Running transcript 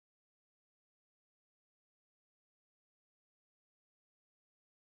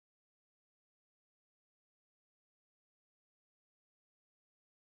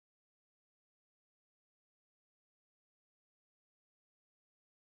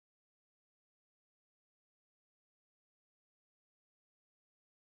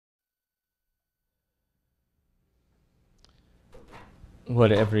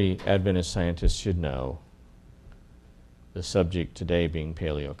what every Adventist scientist should know, the subject today being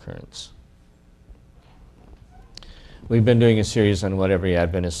paleocurrents. We've been doing a series on what every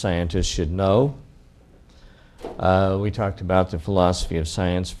Adventist scientist should know. We talked about the philosophy of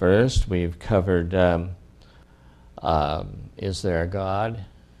science first. We've covered is there a God?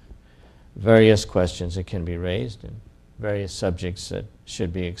 Various questions that can be raised and various subjects that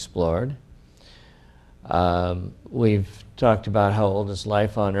should be explored. We've talked about how old is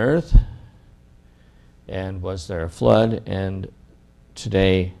life on Earth and was there a flood, and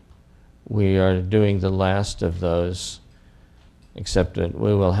today we are doing the last of those, except that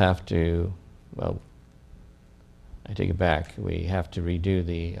we will have to, well, I take it back, we have to redo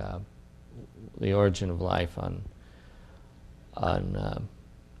the origin of life on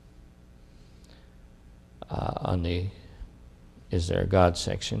the Is There a God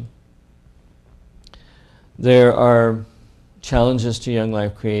section. There are challenges to young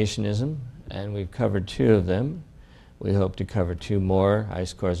life creationism, and we've covered 2 of them. We hope to cover 2 more,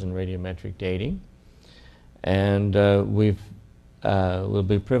 ice cores and radiometric dating. And we'll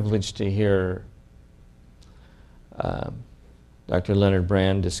be privileged to hear Dr. Leonard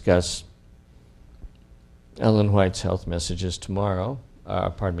Brand discuss Ellen White's health messages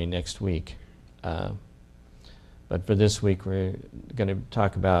next week. But for this week, we're going to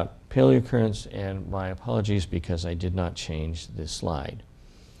talk about paleocurrents, and my apologies because I did not change this slide.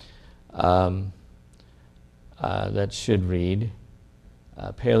 That should read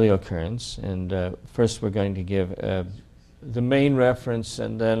paleocurrents, and first we're going to give the main reference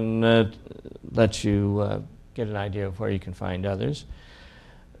and then let you get an idea of where you can find others.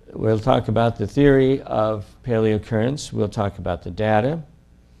 We'll talk about the theory of paleocurrents, we'll talk about the data,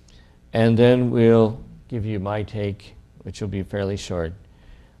 and then we'll give you my take, which will be fairly short,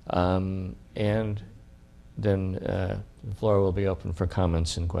 and then the floor will be open for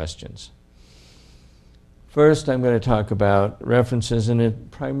comments and questions. First, I'm going to talk about references,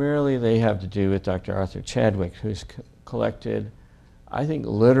 and primarily they have to do with Dr. Arthur Chadwick, who's collected, I think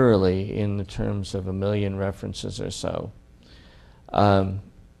literally in the terms of 1 million references or so.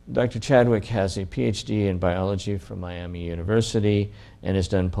 Dr. Chadwick has a PhD in biology from Miami University and has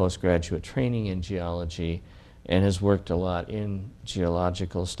done postgraduate training in geology and has worked a lot in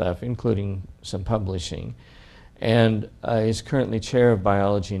geological stuff, including some publishing. And is currently chair of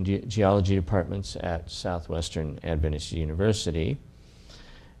biology and geology departments at Southwestern Adventist University.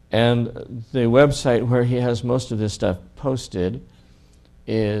 And the website where he has most of this stuff posted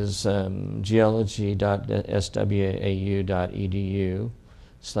is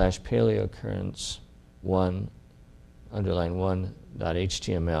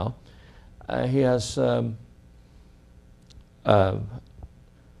geology.swau.edu/paleocurrents1_1.html. He has a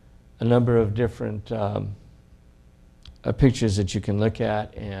number of different pictures that you can look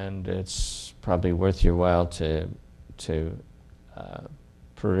at, and it's probably worth your while to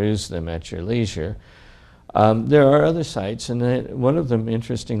peruse them at your leisure. There are other sites, and one of them,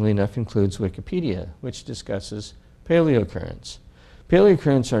 interestingly enough, includes Wikipedia, which discusses paleocurrents.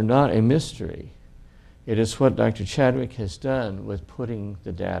 Paleocurrents are not a mystery. It is what Dr. Chadwick has done with putting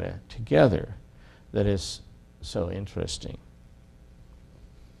the data together that is so interesting.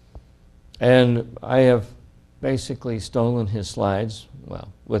 And I have basically stolen his slides,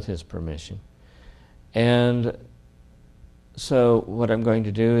 well, with his permission. And so what I'm going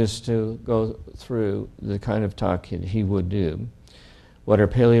to do is to go through the kind of talk he would do. What are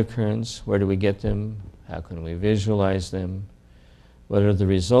paleocurrents? Where do we get them? How can we visualize them? What are the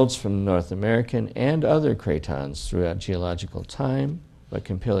results from North American and other cratons throughout geological time? What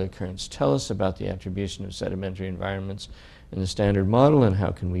can paleocurrents tell us about the attribution of sedimentary environments in the Standard Model, and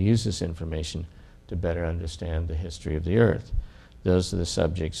how can we use this information to better understand the history of the Earth? Those are the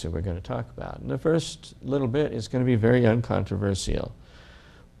subjects that we're going to talk about. And the first little bit is going to be very uncontroversial.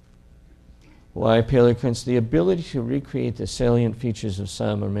 Why paleocurrents? The ability to recreate the salient features of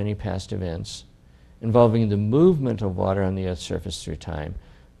some or many past events involving the movement of water on the Earth's surface through time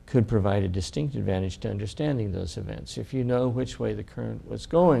could provide a distinct advantage to understanding those events. If you know which way the current was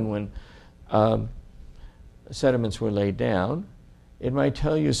going when sediments were laid down, it might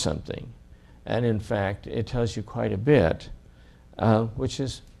tell you something. And in fact, it tells you quite a bit, which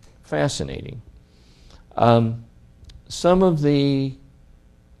is fascinating. Some of the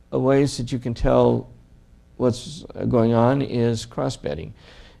ways that you can tell what's going on is crossbedding.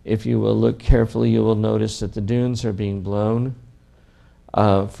 If you will look carefully, you will notice that the dunes are being blown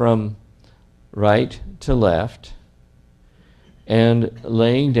from right to left and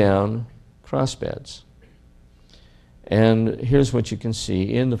laying down crossbeds. And here's what you can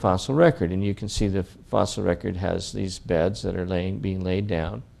see in the fossil record. And you can see the fossil record has these beds that are being laid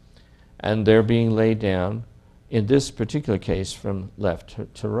down. And they're being laid down, in this particular case, from left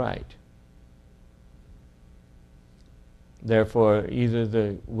to right. Therefore, either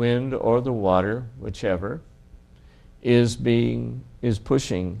the wind or the water, whichever, is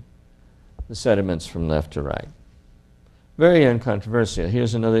pushing the sediments from left to right. Very uncontroversial.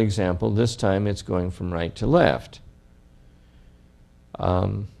 Here's another example. This time it's going from right to left.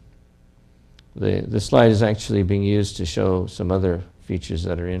 The slide is actually being used to show some other features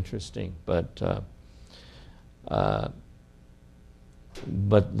that are interesting, but the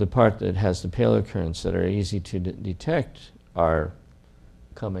part that has the paleocurrents that are easy to detect are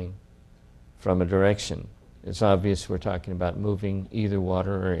coming from a direction. It's obvious we're talking about moving either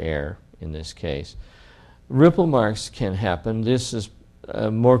water or air in this case. Ripple marks can happen. This is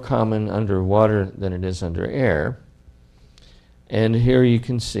more common under water than it is under air. And here you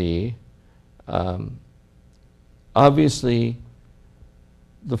can see, obviously,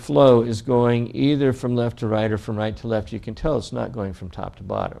 the flow is going either from left to right or from right to left. You can tell it's not going from top to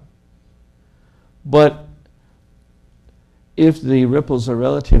bottom. But if the ripples are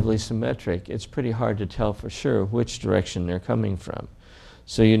relatively symmetric, it's pretty hard to tell for sure which direction they're coming from.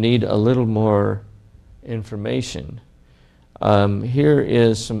 So you need a little more information. Here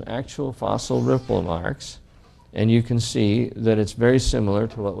is some actual fossil ripple marks, and you can see that it's very similar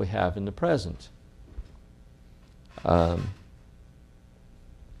to what we have in the present.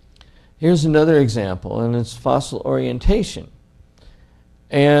 Here's another example, and it's fossil orientation.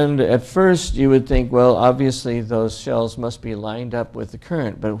 And at first you would think, well, obviously those shells must be lined up with the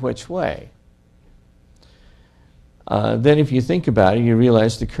current, but which way? Then if you think about it, you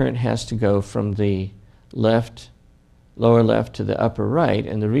realize the current has to go from the lower left to the upper right,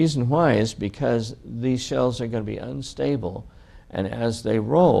 and the reason why is because these shells are going to be unstable, and as they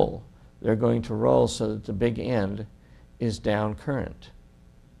roll, they're going to roll so that the big end is down current.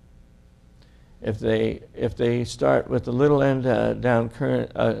 If they start with the little end down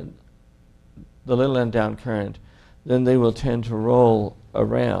current, then they will tend to roll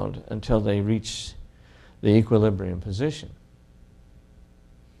around until they reach the equilibrium position.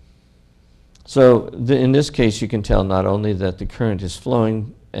 So in this case, you can tell not only that the current is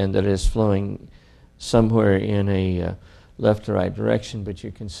flowing and that it is flowing somewhere in a left to right direction, but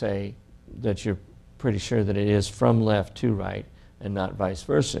you can say that you're pretty sure that it is from left to right and not vice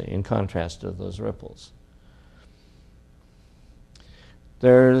versa, in contrast to those ripples.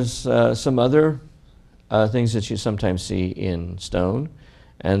 There's some other things that you sometimes see in stone,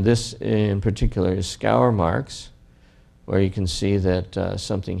 and this in particular is scour marks, where you can see that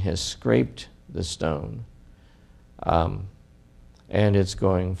something has scraped the stone, and it's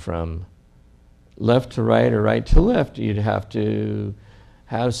going from left to right or right to left. You'd have to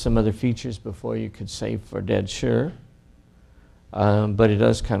have some other features before you could say for dead sure. But it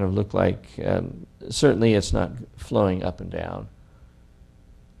does kind of look like, certainly it's not flowing up and down.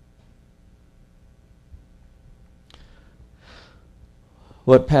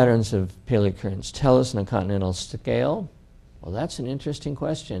 What patterns of paleocurrents tell us on a continental scale? Well, that's an interesting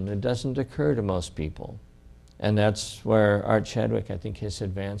question. It doesn't occur to most people. And that's where Arthur Chadwick, I think, has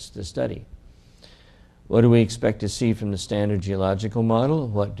advanced the study. What do we expect to see from the standard geological model?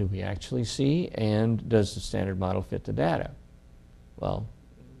 What do we actually see? And does the standard model fit the data? Well,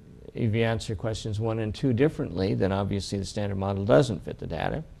 if you answer questions 1 and 2 differently, then obviously the standard model doesn't fit the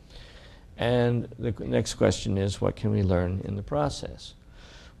data. And the next question is, what can we learn in the process?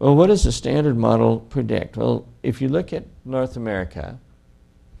 Well, what does the standard model predict? Well, if you look at North America,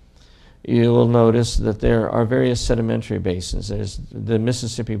 you will notice that there are various sedimentary basins. There's the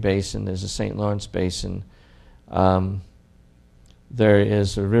Mississippi Basin, there's the St. Lawrence Basin, there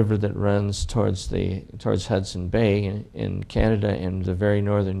is a river that runs towards Hudson Bay in Canada and the very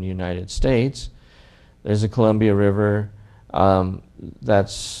northern United States. There's a Columbia River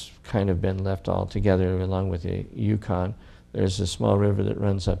that's kind of been left all together along with the Yukon. There's a small river that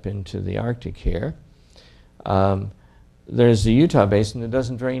runs up into the Arctic here. There's the Utah Basin that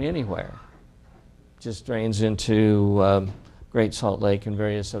doesn't drain anywhere. It just drains into Great Salt Lake and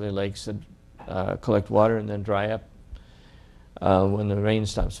various other lakes that collect water and then dry up when the rain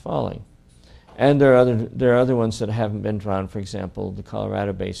stops falling. And there are other ones that haven't been drawn, for example, the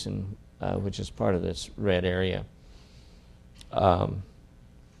Colorado Basin, which is part of this red area.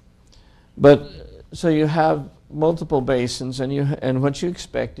 So you have multiple basins, and what you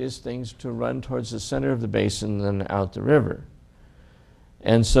expect is things to run towards the center of the basin and then out the river.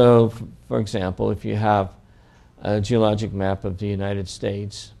 And so, for example, if you have a geologic map of the United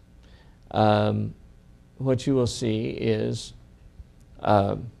States, what you will see is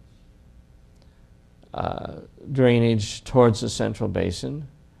drainage towards the central basin,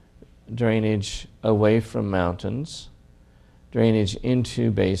 drainage away from mountains, drainage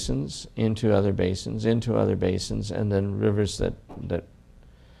into basins, into other basins, into other basins, and then rivers that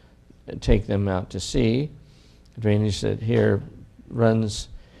take them out to sea. Drainage that here runs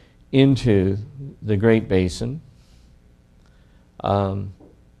into the Great Basin,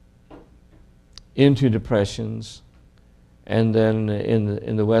 into depressions, and then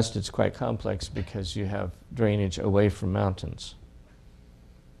in the west it's quite complex because you have drainage away from mountains.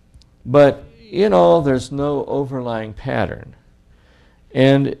 But in all, there's no overlying pattern.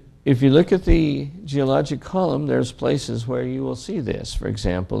 And if you look at the geologic column, there's places where you will see this. For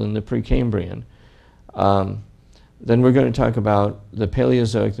example, in the Precambrian. Then we're going to talk about the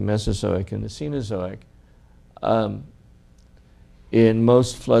Paleozoic, the Mesozoic, and the Cenozoic. In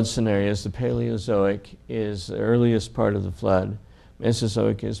most flood scenarios, the Paleozoic is the earliest part of the flood.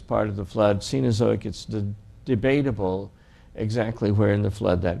 Mesozoic is part of the flood. Cenozoic, it's debatable exactly where in the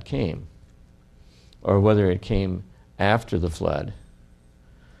flood that came, or whether it came after the flood.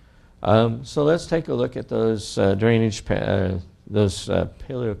 So let's take a look at those those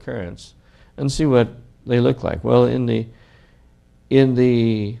paleocurrents and see what they look like. Well, in the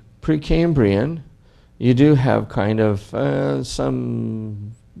Precambrian, you do have kind of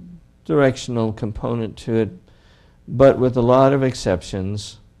some directional component to it, but with a lot of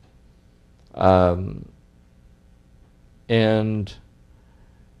exceptions. For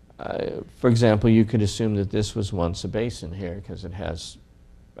example, you could assume that this was once a basin here because it has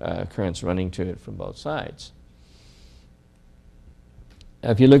currents running to it from both sides.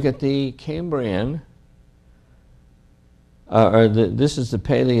 If you look at the Cambrian, this is the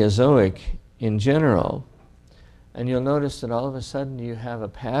Paleozoic in general, and you'll notice that all of a sudden you have a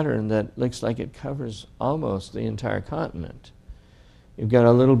pattern that looks like it covers almost the entire continent. You've got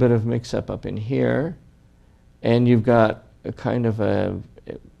a little bit of mix-up up in here, and you've got a kind of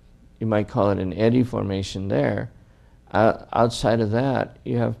you might call it an eddy formation there. Outside of that,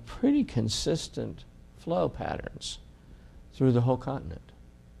 you have pretty consistent flow patterns through the whole continent,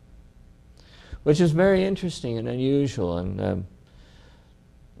 which is very interesting and unusual. And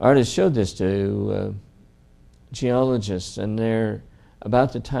artists showed this to geologists, and they're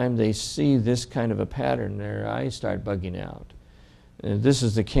about the time they see this kind of a pattern, their eyes start bugging out. This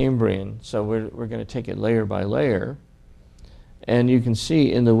is the Cambrian, so we're going to take it layer by layer. And you can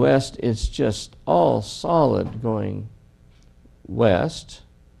see in the west, it's just all solid going west.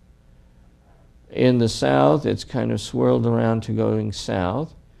 In the south, it's kind of swirled around to going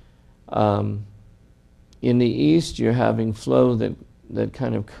south. In the east, you're having flow that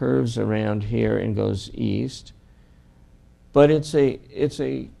kind of curves around here and goes east. But it's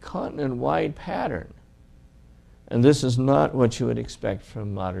a continent-wide pattern. And this is not what you would expect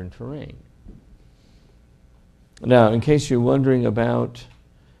from modern terrain. Now, in case you're wondering about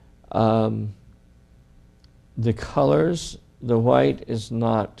the colors, the white is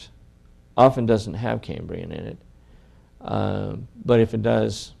not, often doesn't have Cambrian in it. But if it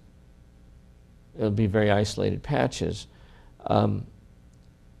does, it'll be very isolated patches.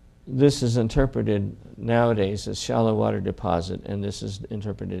 This is interpreted nowadays as shallow water deposit, and this is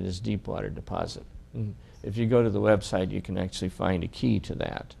interpreted as deep water deposit. If you go to the website, you can actually find a key to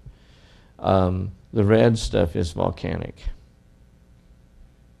that. The red stuff is volcanic.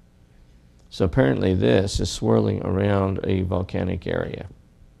 So apparently this is swirling around a volcanic area.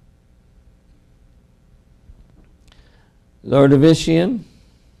 The Ordovician,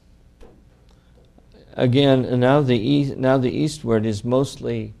 again, now the eastward is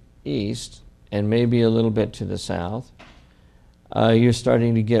mostly east and maybe a little bit to the south. You're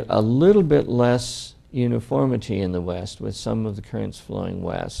starting to get a little bit less uniformity in the west with some of the currents flowing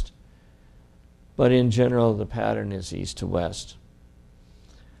west. But in general, the pattern is east to west.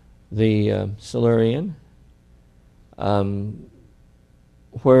 The Silurian,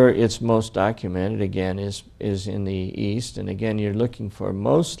 where it's most documented, again, is in the east. And again, you're looking for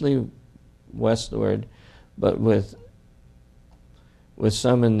mostly westward, but with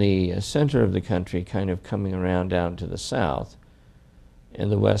some in the center of the country kind of coming around down to the south. In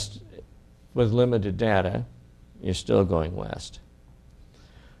the west, with limited data, you're still going west.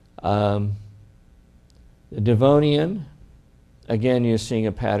 The Devonian, again, you're seeing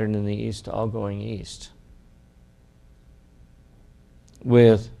a pattern in the east, all going east,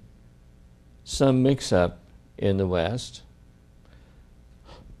 with some mix-up in the west.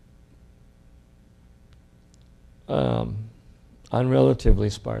 On relatively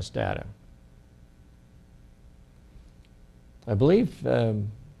sparse data. I believe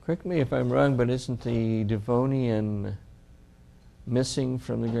correct me if I'm wrong, but isn't the Devonian missing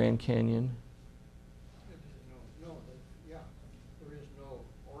from the Grand Canyon? There is no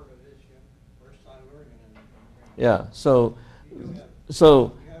Ordovician or Silurian in the Grand Canyon. Yeah, so You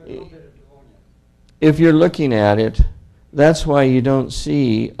have a little bit of Devonian. if you're looking at it, that's why you don't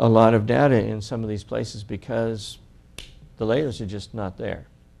see a lot of data in some of these places, because the layers are just not there.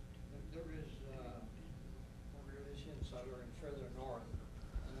 There is Ordovician Silurian further north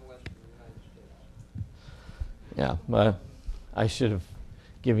in the western United States. Yeah, I should have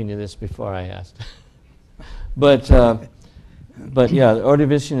given you this before I asked. But yeah, the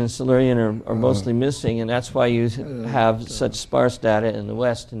Ordovician and Silurian are mostly missing, and that's why you have such sparse data in the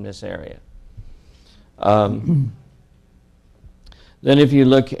west in this area. Then if you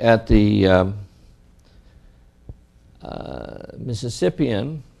look at the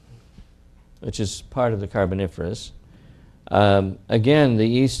Mississippian, which is part of the Carboniferous, again, the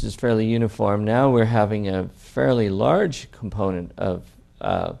east is fairly uniform. Now we're having a fairly large component of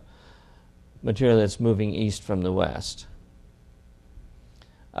material that's moving east from the west.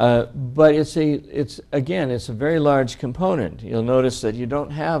 But it's a very large component. You'll notice that you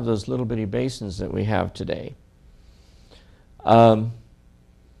don't have those little bitty basins that we have today. And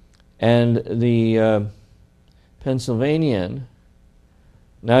the Pennsylvanian,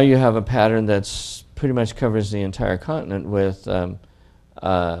 now you have a pattern that's pretty much covers the entire continent with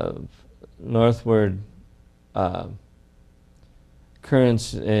northward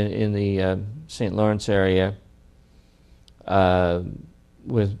currents in the St. Lawrence area,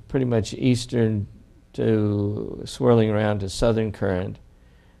 with pretty much eastern to swirling around to southern current,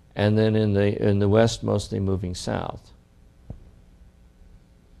 and then in the west mostly moving south.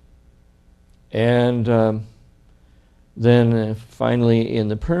 And then finally in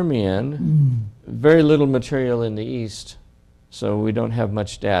the Permian, very little material in the east, so we don't have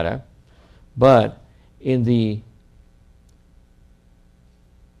much data. But in the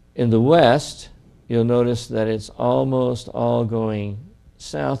west, you'll notice that it's almost all going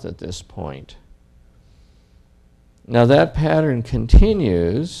south at this point. Now that pattern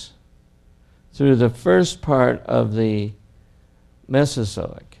continues through the first part of the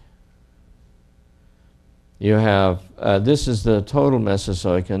Mesozoic. You have, this is the total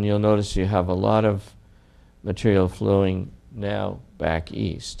Mesozoic, and you'll notice you have a lot of material flowing now back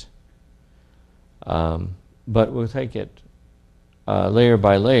east. But we'll take it layer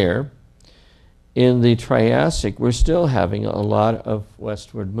by layer. In the Triassic, we're still having a lot of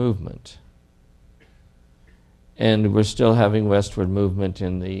westward movement. And we're still having westward movement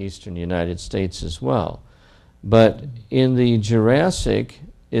in the eastern United States as well. But in the Jurassic,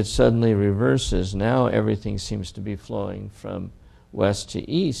 it suddenly reverses. Now everything seems to be flowing from west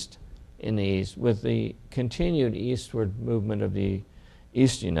to east in the east, with the continued eastward movement of the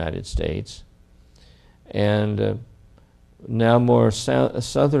eastern United States, and now more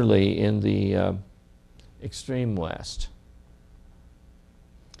southerly in the extreme west.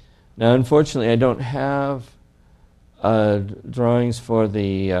 Now, unfortunately, I don't have drawings for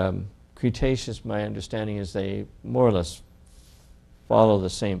the Cretaceous. My understanding is they more or less follow the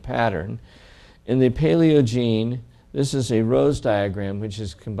same pattern. In the Paleogene, this is a rose diagram which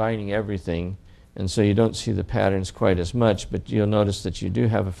is combining everything, and so you don't see the patterns quite as much, but you'll notice that you do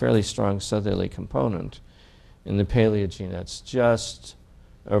have a fairly strong southerly component. In the Paleogene, that's just,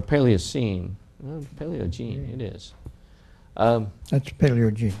 or Paleocene, well, Paleogene, it is. That's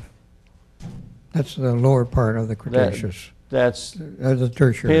Paleogene. That's the lower part of the Cretaceous. That's the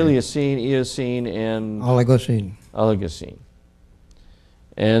tertiary. Paleocene, Eocene, and Oligocene. Oligocene.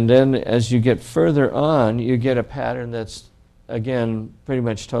 And then as you get further on, you get a pattern that's, again, pretty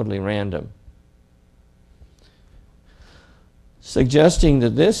much totally random, suggesting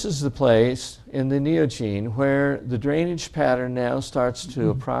that this is the place in the Neogene where the drainage pattern now starts to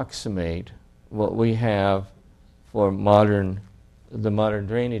approximate what we have for the modern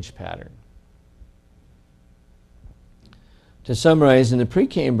drainage pattern. To summarize, in the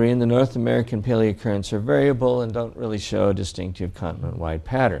Precambrian, the North American Paleocurrents are variable and don't really show a distinctive continent-wide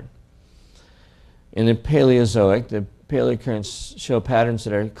pattern. In the Paleozoic, the Paleocurrents show patterns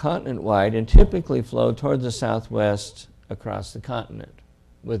that are continent-wide and typically flow toward the southwest across the continent,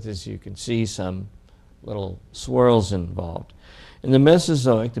 with, as you can see, some little swirls involved. In the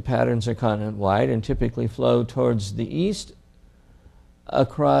Mesozoic, the patterns are continent-wide and typically flow towards the east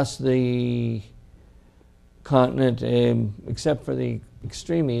across the continent, except for the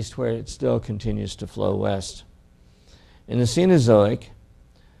extreme east where it still continues to flow west. In the Cenozoic,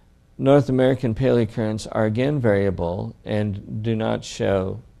 North American Paleocurrents are again variable and do not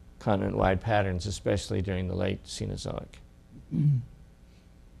show continent-wide patterns, especially during the late Cenozoic.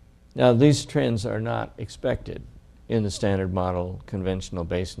 Now, these trends are not expected in the standard model conventional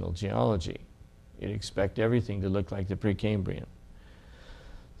basinal geology. You'd expect everything to look like the Precambrian.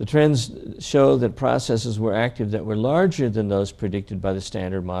 The trends show that processes were active that were larger than those predicted by the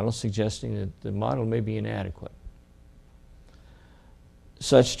standard model, suggesting that the model may be inadequate.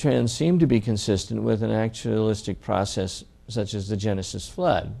 Such trends seem to be consistent with an actualistic process such as the Genesis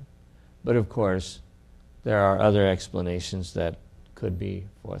flood, but of course there are other explanations that could be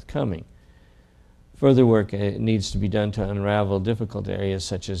forthcoming. Further work needs to be done to unravel difficult areas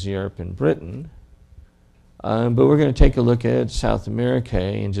such as Europe and Britain. But we're going to take a look at South America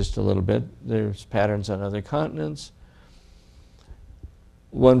in just a little bit. There's patterns on other continents.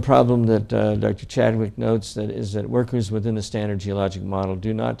 One problem that Dr. Chadwick notes is that workers within the standard geologic model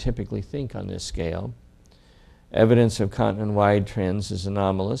do not typically think on this scale. Evidence of continent-wide trends is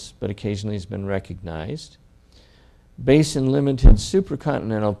anomalous, but occasionally has been recognized. Basin-limited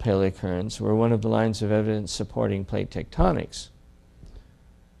supracontinental paleocurrents were one of the lines of evidence supporting plate tectonics.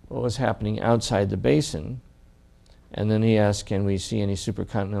 What was happening outside the basin? And then he asked, can we see any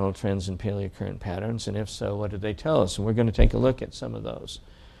supracontinental trends in paleocurrent patterns? And if so, what did they tell us? And we're going to take a look at some of those.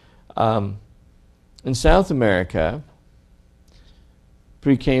 In South America,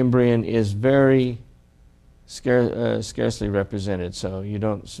 Precambrian is very scarcely represented, so you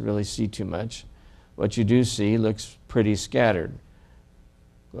don't really see too much. What you do see looks pretty scattered,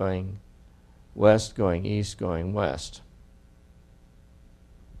 going west, going east, going west.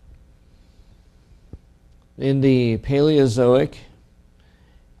 In the Paleozoic,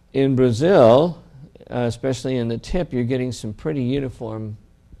 in Brazil, especially in the tip, you're getting some pretty uniform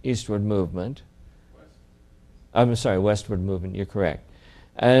eastward movement. I'm sorry, westward movement, you're correct.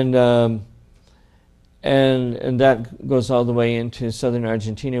 And that goes all the way into southern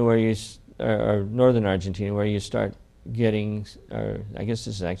Argentina, or northern Argentina, where you start getting, or I guess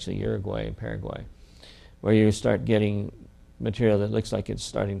this is actually Uruguay and Paraguay, where you start getting material that looks like it's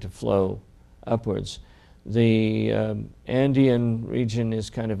starting to flow upwards. The Andean region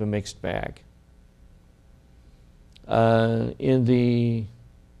is kind of a mixed bag. In the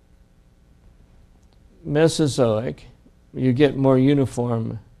Mesozoic, you get more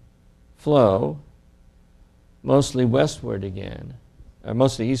uniform flow, mostly westward again, or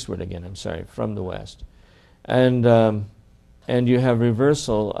mostly eastward again, I'm sorry, from the west. And you have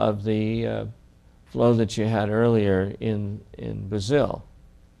reversal of the flow that you had earlier in Brazil,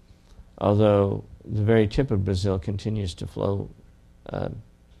 although the very tip of Brazil continues to flow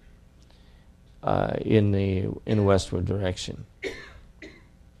in a westward direction.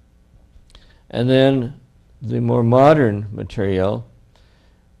 And then the more modern material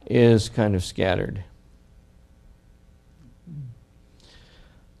is kind of scattered.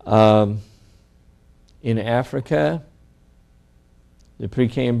 In Africa, the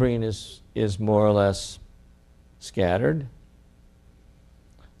Precambrian is more or less scattered.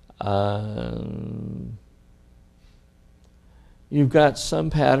 You've got some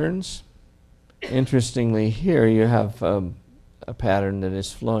patterns. Interestingly, here you have a pattern that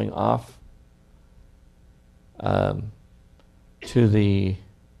is flowing off to the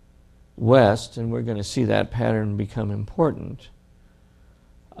west, and we're going to see that pattern become important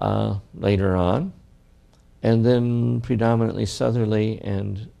later on. And then predominantly southerly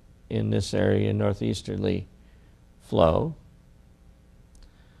and in this area northeasterly flow.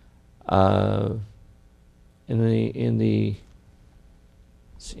 In the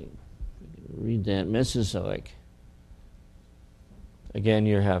let's see, read that Mesozoic. Again,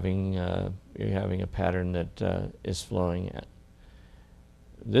 you're having a pattern that is flowing at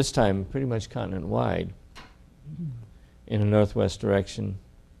this time pretty much continent wide in a northwest direction,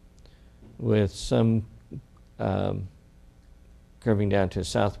 with some curving down to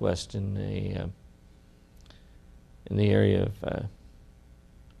southwest in the area of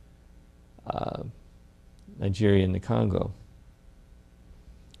Nigeria and the Congo.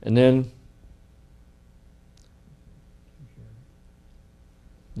 And then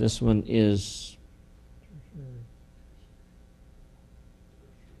this one is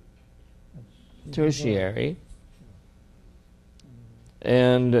tertiary.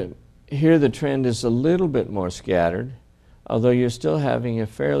 And here the trend is a little bit more scattered, although you're still having a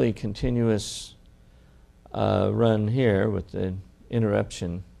fairly continuous run here with the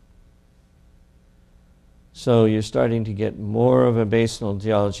interruption. So you're starting to get more of a basinal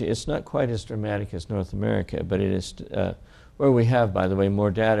geology. It's not quite as dramatic as North America, but it is where we have, by the way,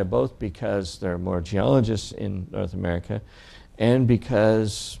 more data, both because there are more geologists in North America and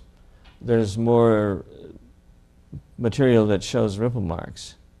because there's more material that shows ripple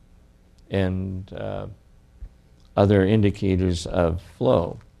marks and other indicators of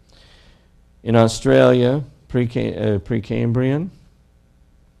flow. In Australia, Precambrian,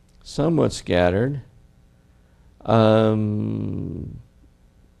 somewhat scattered.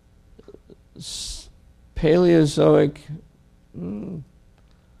 Paleozoic, a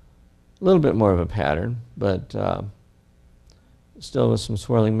little bit more of a pattern, but still with some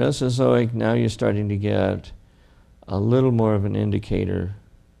swirling. Mesozoic, now you're starting to get a little more of an indicator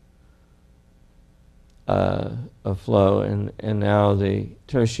of flow, and now the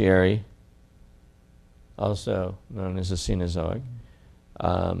tertiary, also known as the Cenozoic.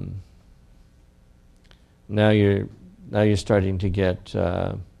 Now you're starting to get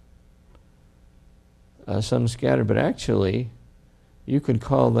some scatter, but actually, you could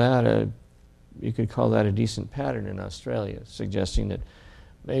call that a decent pattern in Australia, suggesting that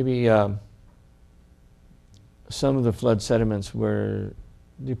maybe some of the flood sediments were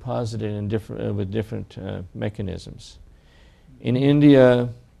deposited in with different mechanisms. In India,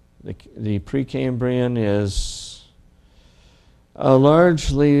 the Precambrian is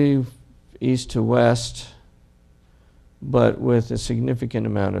largely east to west, but with a significant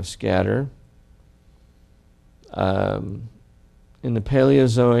amount of scatter. In the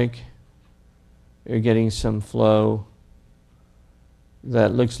Paleozoic, you're getting some flow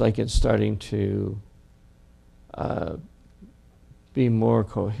that looks like it's starting to be more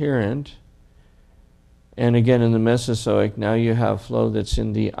coherent. And again, in the Mesozoic, now you have flow that's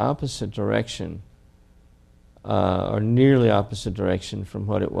in the opposite direction, or nearly opposite direction from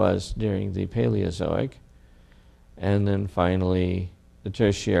what it was during the Paleozoic. And then finally, the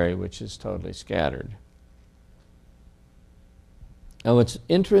Tertiary, which is totally scattered. Now, what's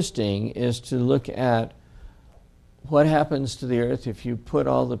interesting is to look at what happens to the Earth if you put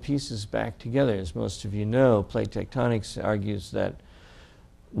all the pieces back together. As most of you know, plate tectonics argues that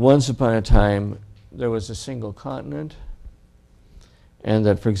once upon a time there was a single continent, and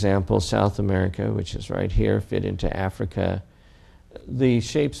that, for example, South America, which is right here, fit into Africa. The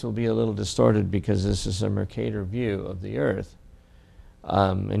shapes will be a little distorted because this is a Mercator view of the Earth.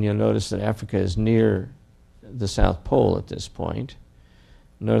 And you'll notice that Africa is near the South Pole at this point.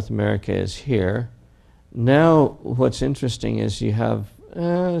 North America is here. Now, what's interesting is you have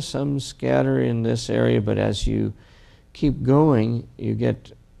some scatter in this area, but as you keep going, you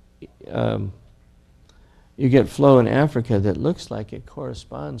get flow in Africa that looks like it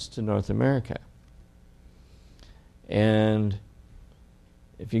corresponds to North America. And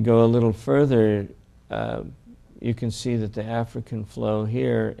if you go a little further, you can see that the African flow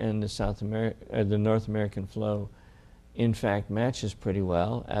here and the North American flow in fact matches pretty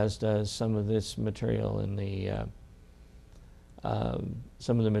well, as does some of this material in the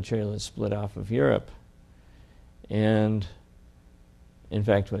some of the material that's split off of Europe. And in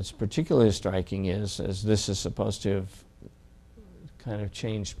fact, what's particularly striking is, as this is supposed to have kind of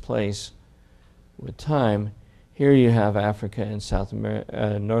changed place with time, here you have Africa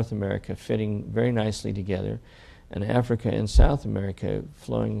and North America fitting very nicely together, and Africa and South America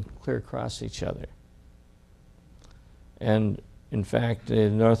flowing clear across each other. And in fact,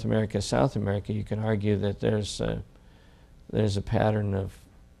 in North America, South America, you can argue that there's a pattern of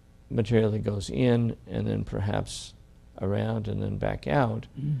material that goes in and then perhaps around and then back out,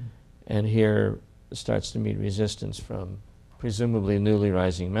 and here starts to meet resistance from presumably newly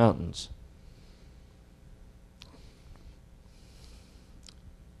rising mountains.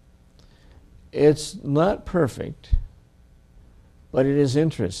 It's not perfect, but it is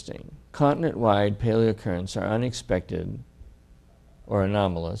interesting. Continent-wide paleocurrents are unexpected or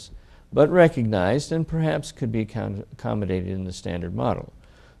anomalous, but recognized and perhaps could be accommodated in the standard model.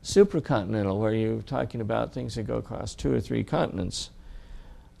 Supracontinental, where you're talking about things that go across 2 or 3 continents,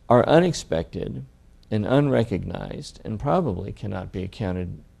 are unexpected and unrecognized and probably cannot be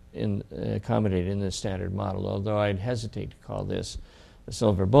accommodated in the standard model, although I'd hesitate to call this a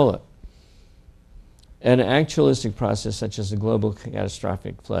silver bullet. An actualistic process such as a global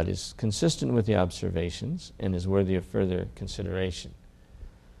catastrophic flood is consistent with the observations and is worthy of further consideration.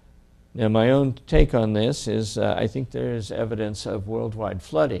 Now, my own take on this is I think there is evidence of worldwide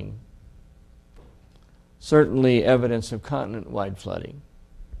flooding, certainly evidence of continent-wide flooding.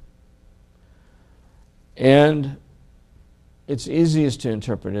 And it's easiest to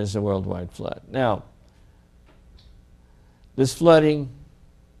interpret as a worldwide flood. Now, this flooding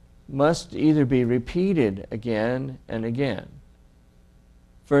must either be repeated again and again,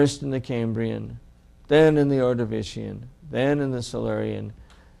 first in the Cambrian, then in the Ordovician, then in the Silurian,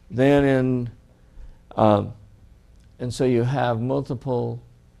 then in, and so you have multiple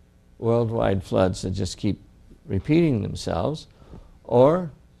worldwide floods that just keep repeating themselves,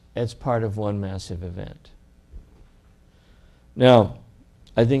 or it's part of one massive event. Now,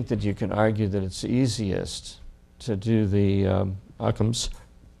 I think that you can argue that it's easiest to do the Occam's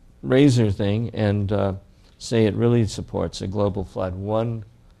razor thing and say it really supports a global flood, one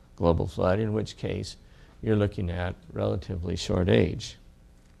global flood, in which case you're looking at relatively short age.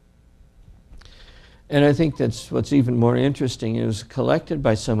 And I think that's what's even more interesting. It was collected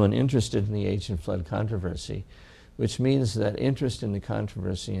by someone interested in the age and flood controversy, which means that interest in the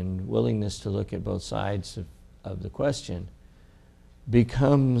controversy and willingness to look at both sides of the question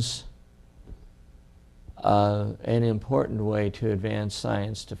becomes an important way to advance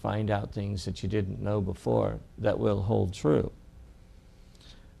science, to find out things that you didn't know before that will hold true.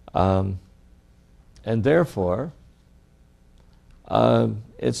 And therefore,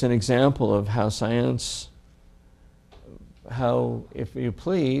 it's an example of how science, how, if you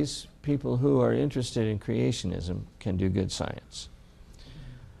please, people who are interested in creationism can do good science.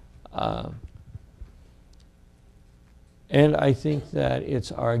 And I think that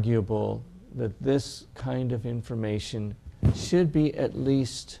it's arguable that this kind of information should be at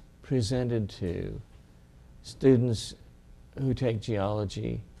least presented to students who take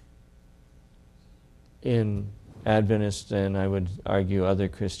geology in Adventist and, I would argue, other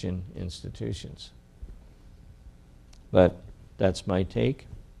Christian institutions. But that's my take.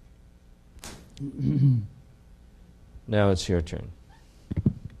 Now it's your turn.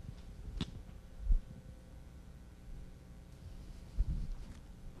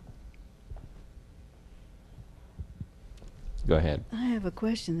 Go ahead. I have a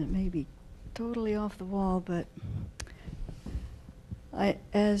question that may be totally off the wall, but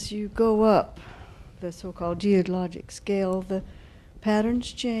as you go up the so-called geologic scale, the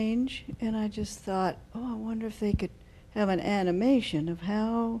patterns change, and I just thought, oh, I wonder if they could have an animation of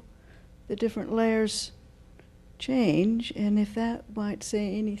how the different layers change, and if that might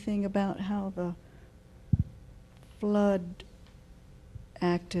say anything about how the flood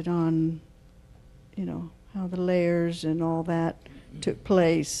acted on, you know, how the layers and all that took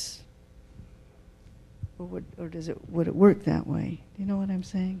place, or would it work that way? Do you know what I'm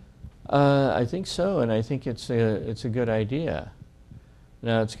saying? I think so, and I think it's a good idea.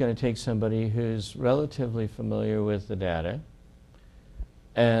 Now, it's going to take somebody who's relatively familiar with the data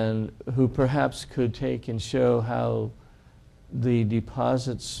and who perhaps could take and show how the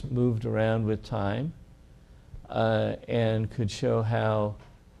deposits moved around with time and could show how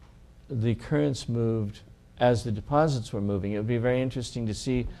the currents moved as the deposits were moving. It would be very interesting to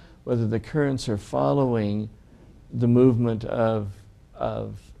see whether the currents are following the movement of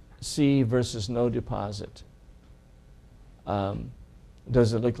sea versus no deposit.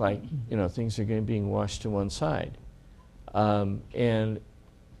 Does it look like, you know, things are being washed to one side? And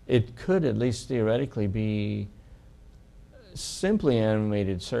it could, at least theoretically, be simply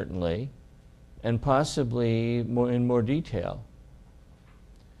animated, certainly, and possibly in more detail.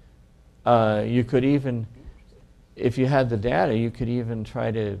 You could even, if you had the data, you could even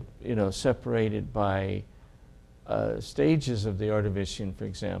try to, you know, separate it by stages of the Ordovician, for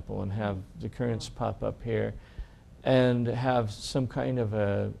example, and have the currents pop up here, and have some kind of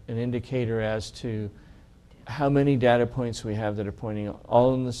an indicator as to how many data points we have that are pointing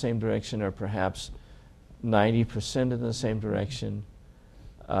all in the same direction, or perhaps 90% in the same direction.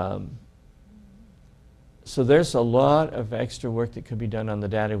 So there's a lot of extra work that could be done on the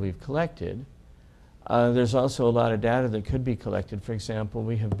data we've collected. There's also a lot of data that could be collected. For example,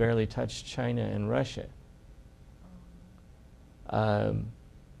 we have barely touched China and Russia.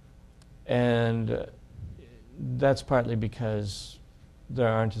 And that's partly because there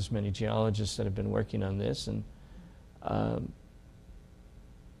aren't as many geologists that have been working on this, and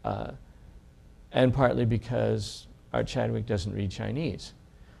partly because Arthur Chadwick doesn't read Chinese.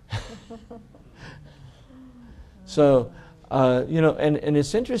 So, you know, and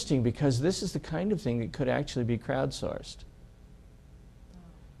it's interesting because this is the kind of thing that could actually be crowdsourced.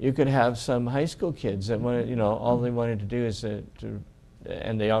 You could have some high school kids that wanted, you know, all they wanted to do is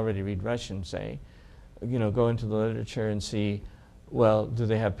and they already read Russian, say, you know, go into the literature and see, well, do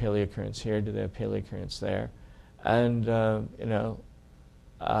they have paleocurrents here? Do they have paleocurrents there? And, you know,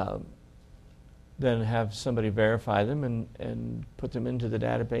 then have somebody verify them and put them into the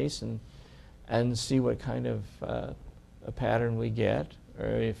database and see what kind of a pattern we get, or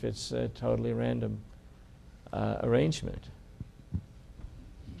if it's a totally random arrangement.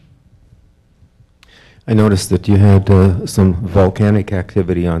 I noticed that you had some volcanic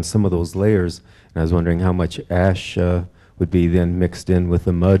activity on some of those layers, and I was wondering how much ash would be then mixed in with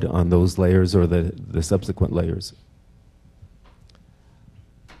the mud on those layers or the subsequent layers.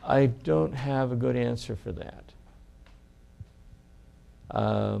 I don't have a good answer for that.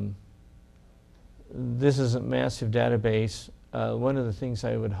 This is a massive database. one of the things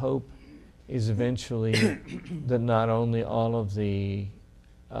I would hope is eventually that not only all of the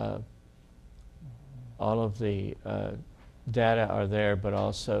data are there, but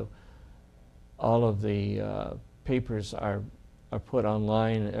also all of the papers are put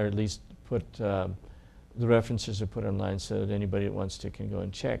online, or at least put the references are put online so that anybody that wants to can go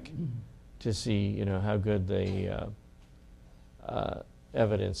and check to see, you know, how good the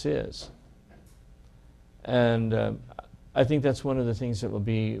evidence is. And I think that's one of the things that will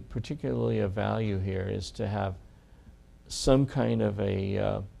be particularly of value here, is to have some kind of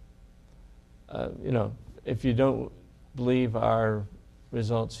a, you know, if you don't believe our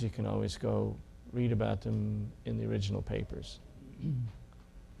results, you can always go read about them in the original papers.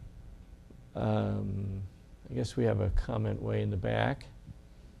 I guess we have a comment way in the back.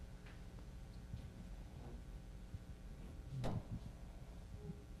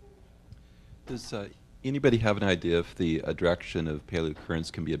 Does anybody have an idea if the direction of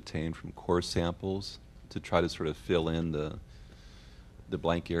paleocurrents can be obtained from core samples to try to sort of fill in the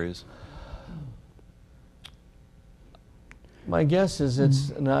blank areas? My guess is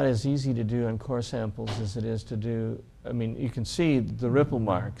it's not as easy to do on core samples as it is to do, I mean, you can see the ripple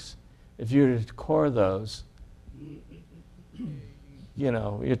marks. If you were to core those, you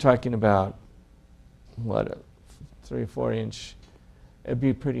know, you're talking about, what, a 3 or 4 inch, it'd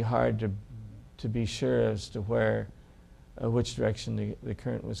be pretty hard to be sure as to where, which direction the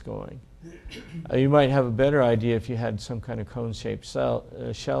current was going. You might have a better idea if you had some kind of cone-shaped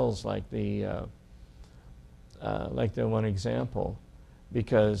shells like the one example,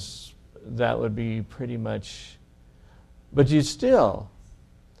 because that would be pretty much, but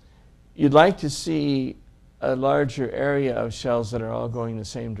you'd like to see a larger area of shells that are all going the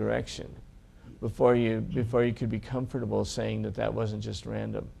same direction before you could be comfortable saying that that wasn't just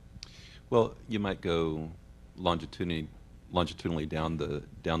random. Well, you might go longitudinally down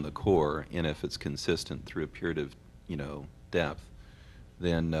the core, and if it's consistent through a period of, you know, depth,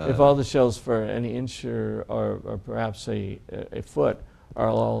 then if all the shells for an inch or perhaps a foot are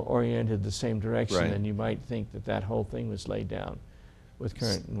all oriented the same direction, right, then you might think that that whole thing was laid down with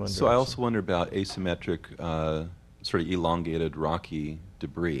current in one direction. So I also wonder about asymmetric, sort of elongated rocky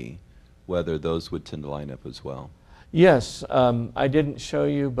debris, whether those would tend to line up as well. Yes, I didn't show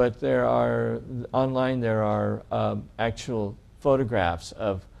you, but there are online. There are actual photographs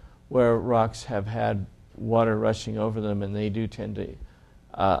of where rocks have had water rushing over them, and they do tend to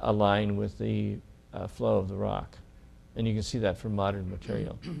align with the flow of the rock, and you can see that from modern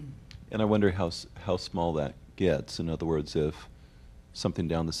material. And I wonder how small that gets. In other words, if something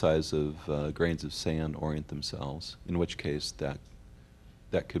down the size of grains of sand orient themselves, in which case that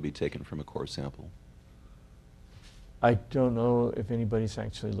could be taken from a core sample. I don't know if anybody's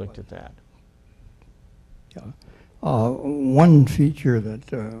actually looked at that. Yeah. One feature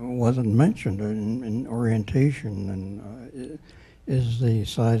that wasn't mentioned in orientation and is the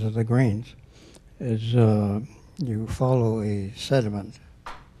size of the grains. As you follow a sediment,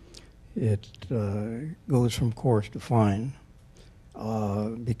 it goes from coarse to fine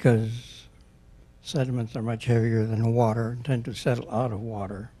because sediments are much heavier than water and tend to settle out of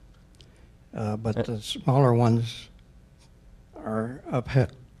water. But the smaller ones are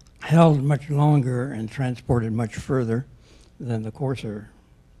held much longer and transported much further than the coarser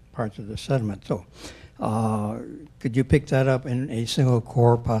parts of the sediment. So could you pick that up in a single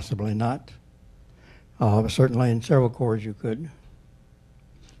core? Possibly not. Certainly in several cores you could.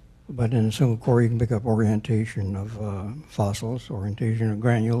 But in a single core you can pick up orientation of fossils, orientation of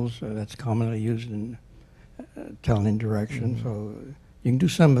granules. That's commonly used in telling direction. Mm-hmm. So you can do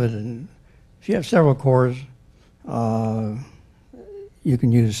some of it. If you have several cores, you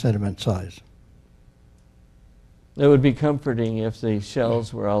can use sediment size. It would be comforting if the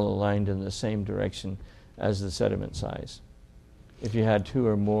shells were all aligned in the same direction as the sediment size. If you had 2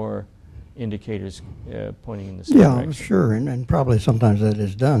 or more indicators pointing in the same direction. Yeah, sure, and probably sometimes that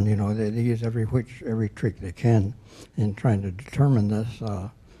is done. You know, they use every trick they can in trying to determine this.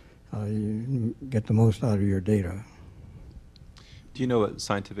 You get the most out of your data. Do you know what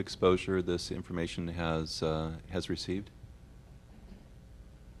scientific exposure this information has received?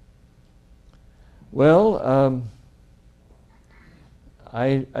 Well,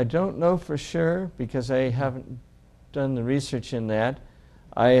 I don't know for sure because I haven't done the research in that.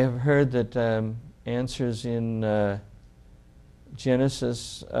 I have heard that Answers in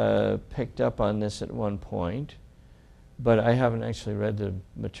Genesis picked up on this at one point, but I haven't actually read the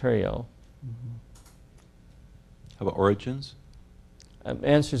material. Mm-hmm. How about Origins?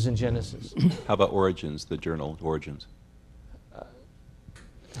 Answers in Genesis. How about Origins, the journal Origins?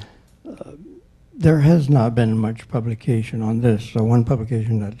 There has not been much publication on this. So one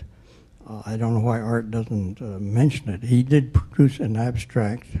publication that I don't know why Art doesn't mention it. He did produce an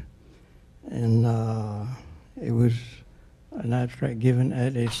abstract, and it was an abstract given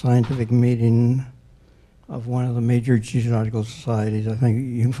at a scientific meeting of one of the major geological societies. I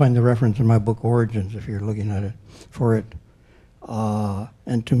think you can find the reference in my book Origins if you're looking at it for it.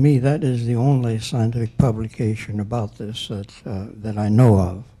 And to me, that is the only scientific publication about this that I know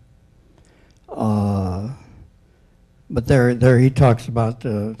of. But there he talks about,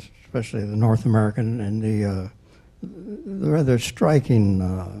 especially the North American and the rather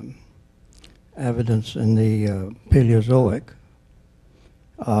striking evidence in the Paleozoic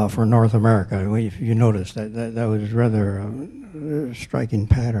for North America. If you notice that was rather a striking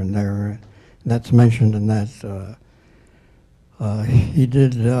pattern there. That's mentioned in that. He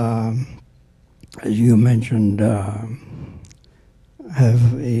did, as you mentioned,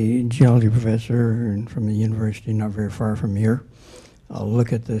 have a geology professor from the university not very far from here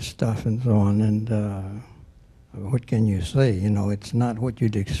look at this stuff and so on. And what can you say? You know, it's not what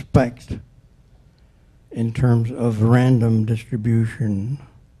you'd expect in terms of random distribution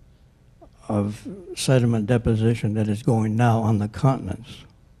of sediment deposition that is going now on the continents,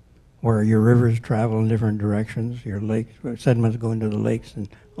 where your rivers travel in different directions, your lakes, sediments go into the lakes in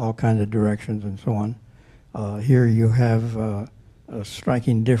all kinds of directions and so on. Here you have a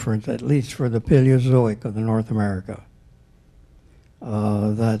striking difference, at least for the Paleozoic of the North America,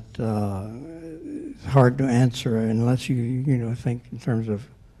 that it's hard to answer unless you think in terms of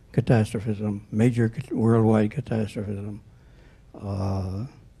catastrophism, major worldwide catastrophism.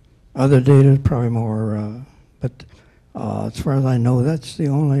 Other data is probably more, but as far as I know, that's the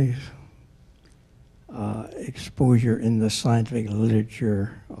only exposure in the scientific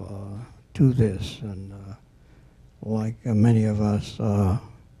literature to this. And like many of us,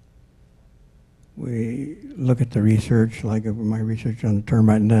 we look at the research, like my research on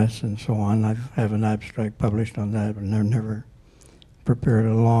termite nests and so on. I have an abstract published on that, but I've never prepared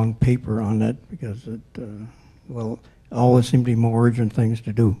a long paper on that because it, always seem to be more urgent things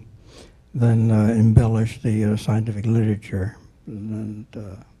to do than embellish the scientific literature, and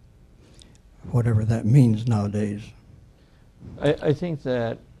whatever that means nowadays. I think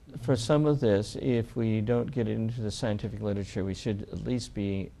that for some of this, if we don't get it into the scientific literature, we should at least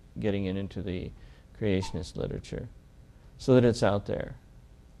be getting it into the creationist literature so that it's out there.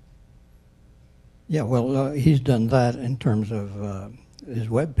 Yeah, well, he's done that in terms of his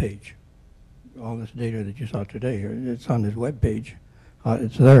web page. All this data that you saw today, it's on his web page.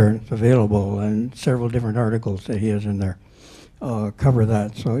 It's there, it's available, and several different articles that he has in there cover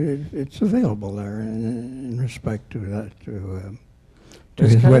that. So it's available there in respect to that, to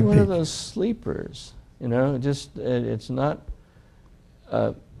it's his kind webpage. of one of those sleepers, just it's not,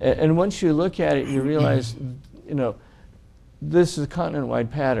 and once you look at it, you realize, this is a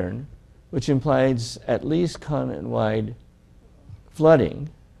continent-wide pattern, which implies at least continent-wide flooding.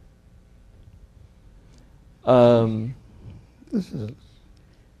 This is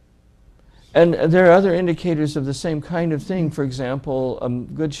And there are other indicators of the same kind of thing. For example, a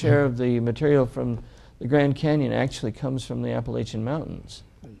good share of the material from the Grand Canyon actually comes from the Appalachian Mountains,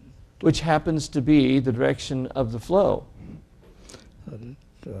 which happens to be the direction of the flow.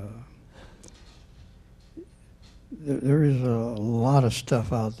 There is a lot of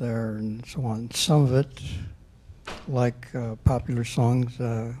stuff out there and so on. Some of it, like popular songs,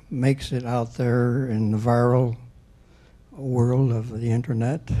 makes it out there in the viral world of the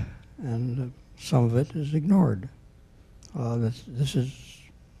internet, and some of it is ignored. This is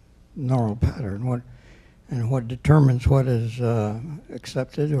normal pattern. What determines what is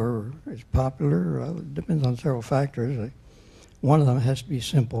accepted or is popular depends on several factors. One of them has to be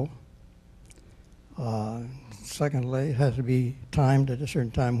simple. Secondly, it has to be timed at a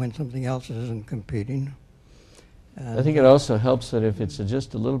certain time when something else isn't competing. And I think it also helps that if it's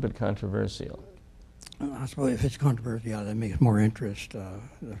just a little bit controversial. I suppose if it's controversial, that makes more interest.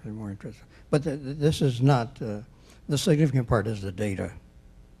 Definitely more interest. But this is not the significant part. Is the data,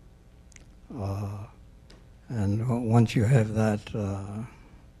 and once you have that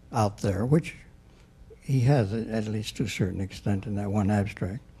out there, which he has at least to a certain extent in that one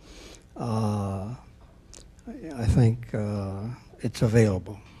abstract, I think it's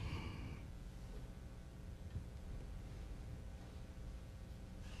available.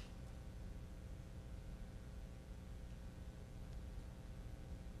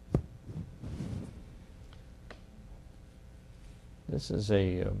 This is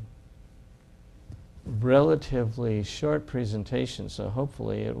a relatively short presentation, so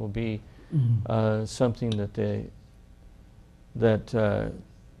hopefully it will be something that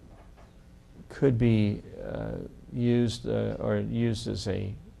could be used as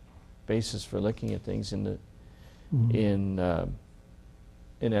a basis for looking at things in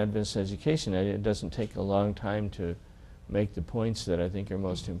Adventist education. It doesn't take a long time to make the points that I think are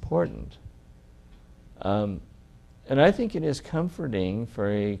most important. And I think it is comforting for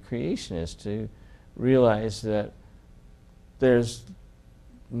a creationist to realize that there's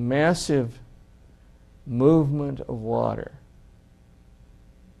massive movement of water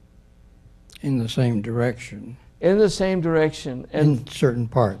In the same direction, in the same direction, and in certain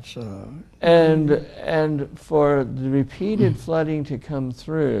parts. and for the repeated flooding to come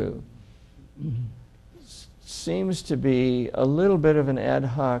through seems to be a little bit of an ad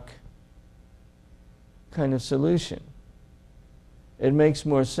hoc kind of solution. It makes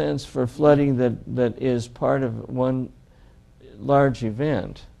more sense for flooding that is part of one large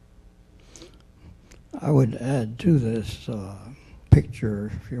event. I would add to this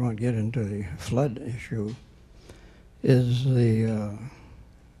picture, if you want to get into the flood issue, is the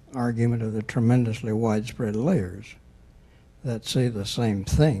argument of the tremendously widespread layers that say the same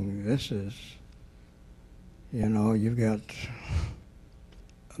thing. This is, you've got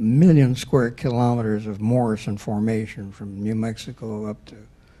 1 million square kilometers of Morrison Formation from New Mexico up to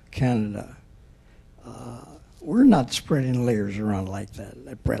Canada. We're not spreading layers around like that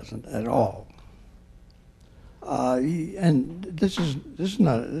at present at all. And this is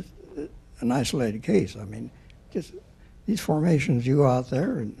not an isolated case. I mean, just these formations, you go out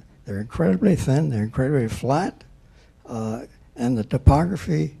there and they're incredibly thin, they're incredibly flat, and the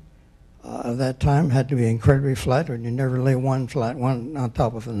topography of that time had to be incredibly flat, or you never lay one flat one on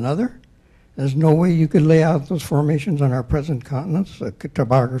top of another. There's no way you could lay out those formations on our present continents. The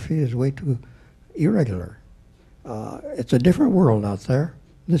topography is way too irregular. It's a different world out there.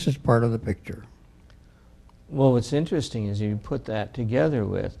 This is part of the picture. Well, what's interesting is you put that together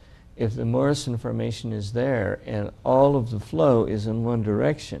with, if the Morrison Formation is there and all of the flow is in one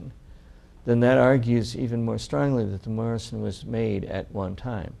direction, then that argues even more strongly that the Morrison was made at one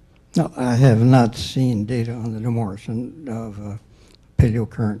time. No, I have not seen data on the Morrison of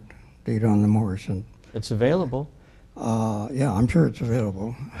Paleocurrent data on the Morrison. It's available. Yeah, I'm sure it's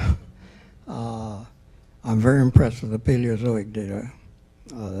available. I'm very impressed with the Paleozoic data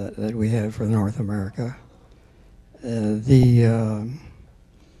that we have for North America. The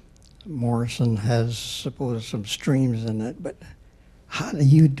Morrison has, suppose, some streams in it, but how do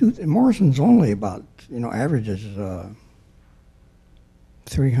you do that? Morrison's only about, averages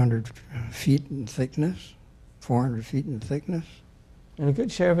 300 feet in thickness, 400 feet in thickness. And a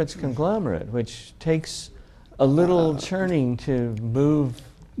good share of it's conglomerate, which takes a little churning to move.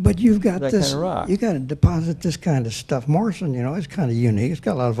 But you've got that this, kind of rock. you got to deposit this kind of stuff. Morrison, is kind of unique. It's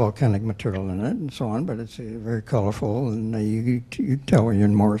got a lot of volcanic material in it and so on, but it's very colorful, and you tell when you're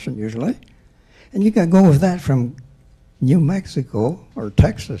in Morrison usually. And you got to go with that from New Mexico or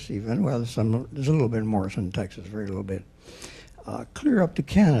Texas even. Well, there's a little bit of Morrison in Texas, very little bit. Clear up to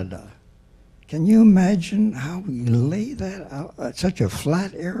Canada. Can you imagine how you lay that out at such a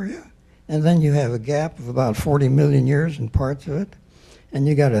flat area? And then you have a gap of about 40 million years in parts of it. And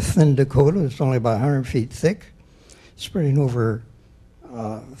you got a thin Dakota that's only about 100 feet thick, spreading over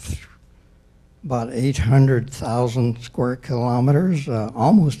about 800,000 square kilometers,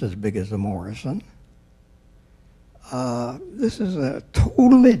 almost as big as the Morrison. This is a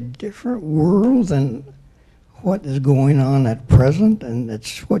totally different world than what is going on at present, and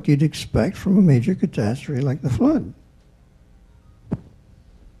it's what you'd expect from a major catastrophe like the flood.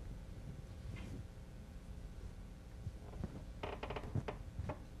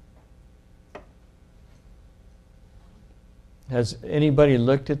 Has anybody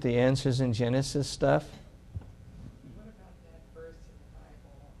looked at the answers in Genesis stuff? What about that verse in the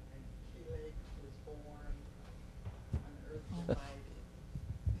Bible when Peleg was born on earth divided?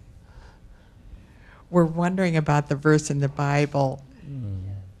 We're wondering about the verse in the Bible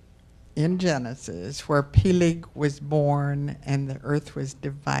in Genesis where Peleg was born and the earth was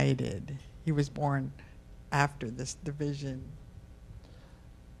divided. He was born after this division.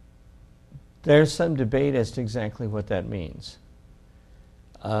 There's some debate as to exactly what that means.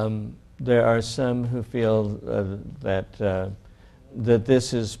 There are some who feel that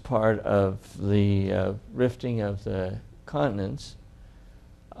this is part of the rifting of the continents,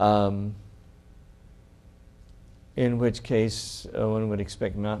 in which case one would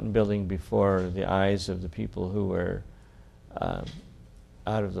expect mountain building before the eyes of the people who were out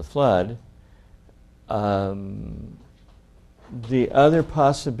of the flood. The other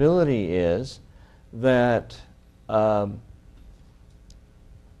possibility is that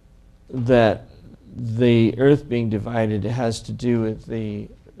that the earth being divided has to do with the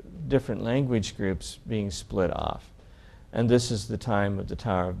different language groups being split off. And this is the time of the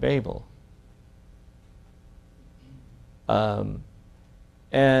Tower of Babel.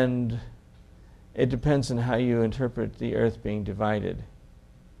 And it depends on how you interpret the earth being divided.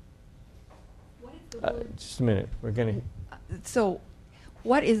 What is the word? Just a minute. We're going to... So,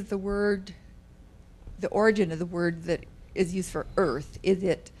 what is the word, the origin of the word that is used for earth? Is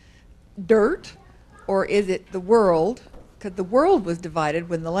it dirt, or is it the world? Because the world was divided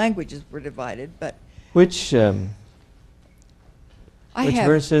when the languages were divided, but... Which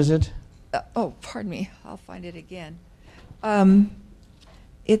verse is it? Oh, pardon me. I'll find it again.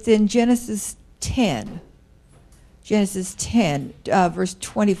 It's in Genesis 10. Genesis 10, verse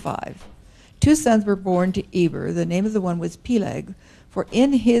 25. 2 sons were born to Eber. The name of the one was Peleg, for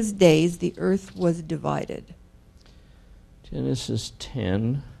in his days the earth was divided. Genesis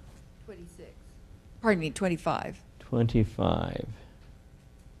 10. 26. Pardon me, 25. 25.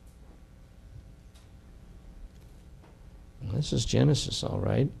 This is Genesis, all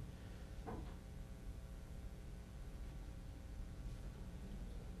right.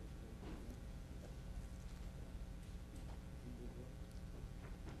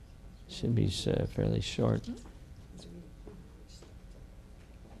 Should be fairly short.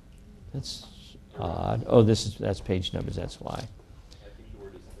 That's odd. Oh, that's page numbers. That's why. I think the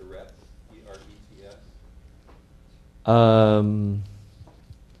word is Eretz, E-R-E-T-S.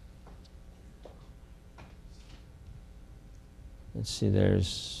 Let's see.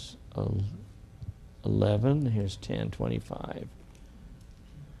 There's 11. Here's 10, 25.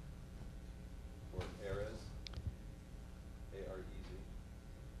 Or Erez, A-R-E-Z.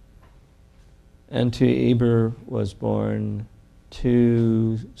 And to Eber was born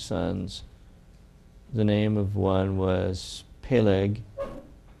 2 sons. The name of one was Peleg,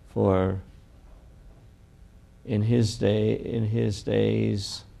 for in his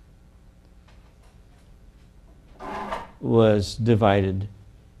days was divided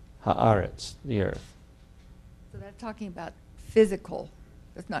Haaretz, the earth. So that's talking about physical.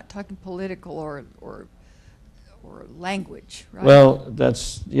 That's not talking political or language, right? Well,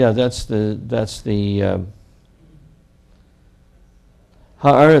 that's the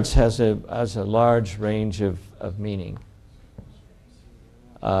Haaretz has a large range of meaning.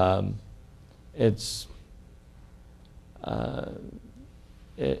 It's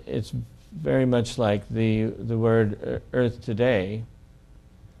very much like the word earth today,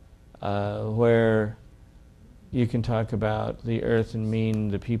 where you can talk about the earth and mean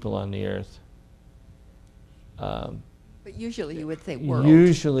the people on the earth. But usually you would say world.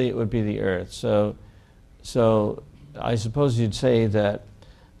 Usually it would be the earth. So I suppose you'd say that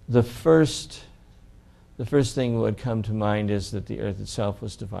the first thing would come to mind is that the earth itself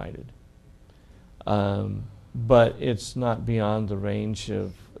was divided. But it's not beyond the range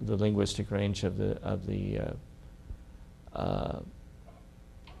of the linguistic range of the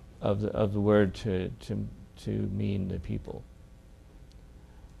word to mean the people.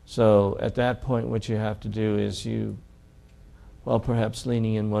 So at that point, what you have to do is perhaps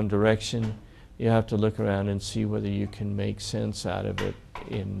leaning in one direction, you have to look around and see whether you can make sense out of it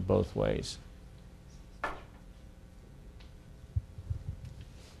in both ways.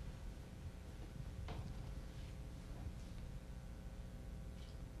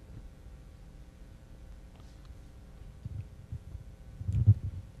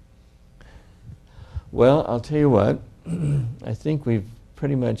 Well, I'll tell you what, I think we've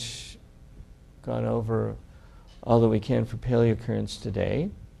pretty much gone over all that we can for Paleocurrents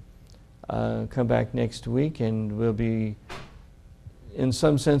today. Come back next week and we'll be, in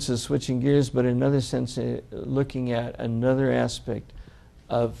some senses, switching gears, but in another sense, looking at another aspect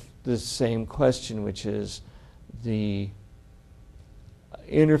of the same question, which is the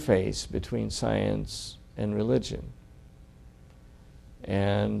interface between science and religion.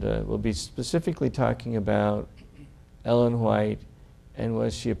 And we'll be specifically talking about Ellen White and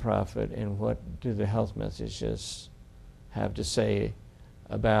was she a prophet, and what do the health messages have to say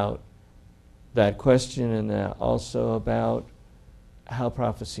about that question, and also about how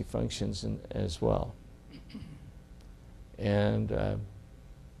prophecy functions as well. And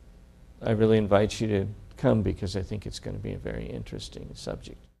I really invite you to come because I think it's going to be a very interesting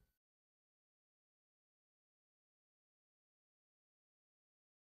subject.